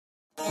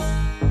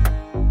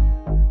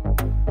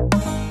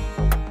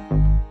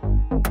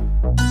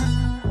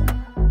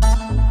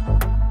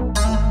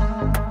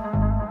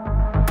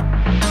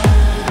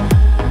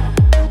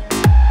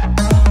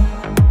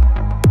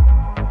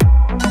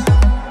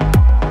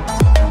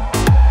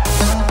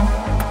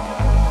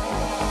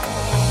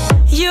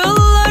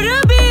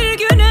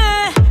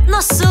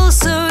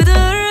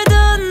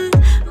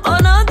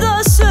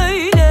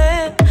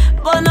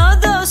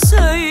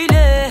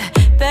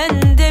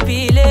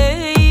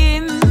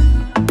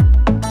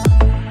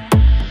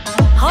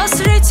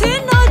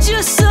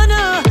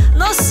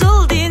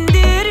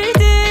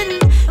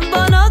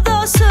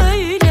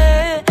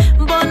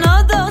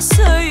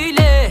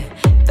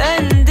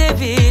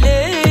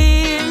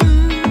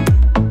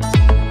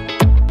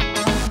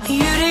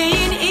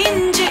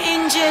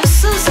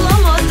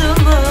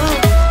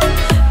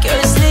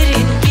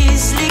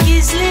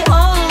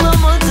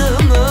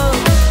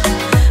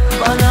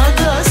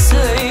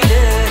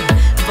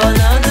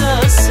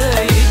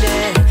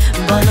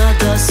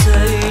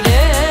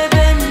söyle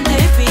ben de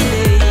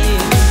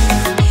bileyim.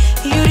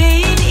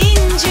 Yüreğin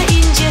ince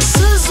ince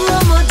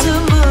sızlamadı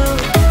mı?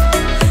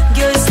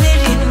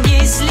 Gözlerin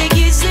gizli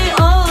gizli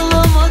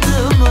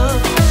ağlamadı mı?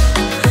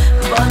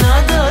 Bana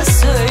da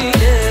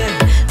söyle,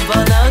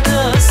 bana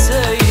da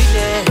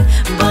söyle,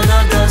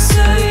 bana da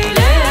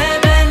söyle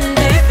ben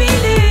de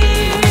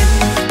bileyim.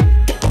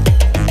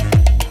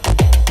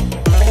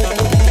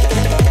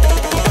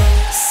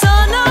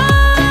 Sana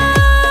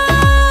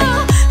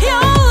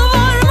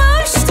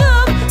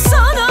yalvarmıştım,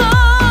 sana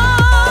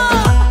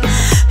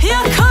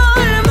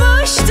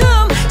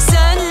yakarmıştım,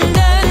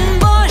 senden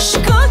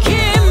başka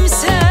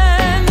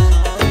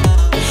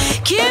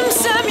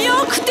kimsem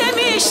yok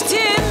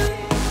demiştim.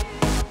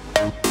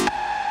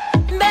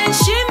 Ben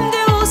şimdi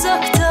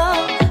uzakta,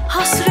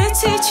 hasret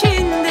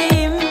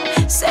içindeyim.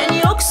 Sen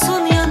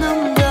yoksun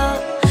yanımda,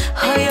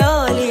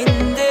 hayalindeyim.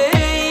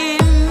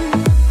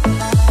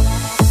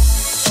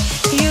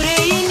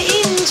 Yüreğin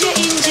ince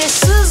ince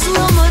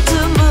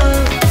sızlamadı mı?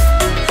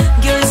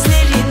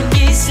 Gözlerin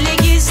gizli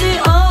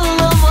gizli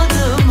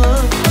ağlamadı mı?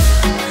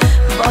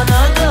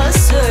 Bana da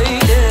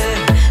söyle,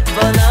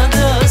 bana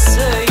da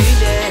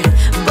söyle,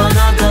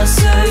 bana da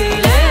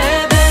söyle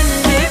ben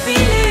de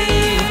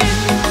bileyim.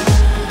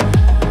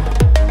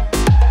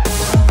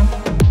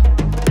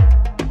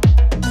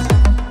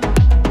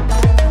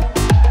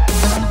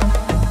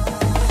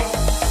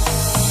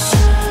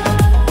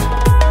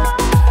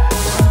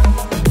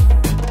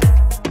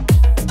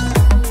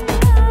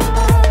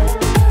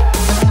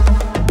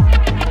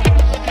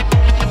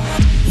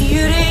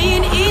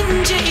 Yüreğin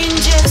ince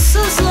ince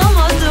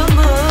sızlamadı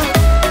mı?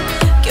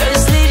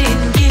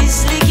 Gözlerin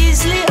gizli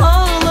gizli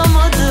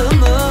ağlamadı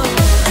mı?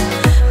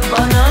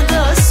 Bana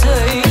da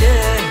söyle,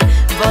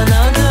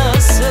 bana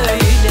da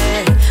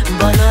söyle,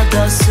 bana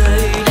da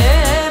söyle.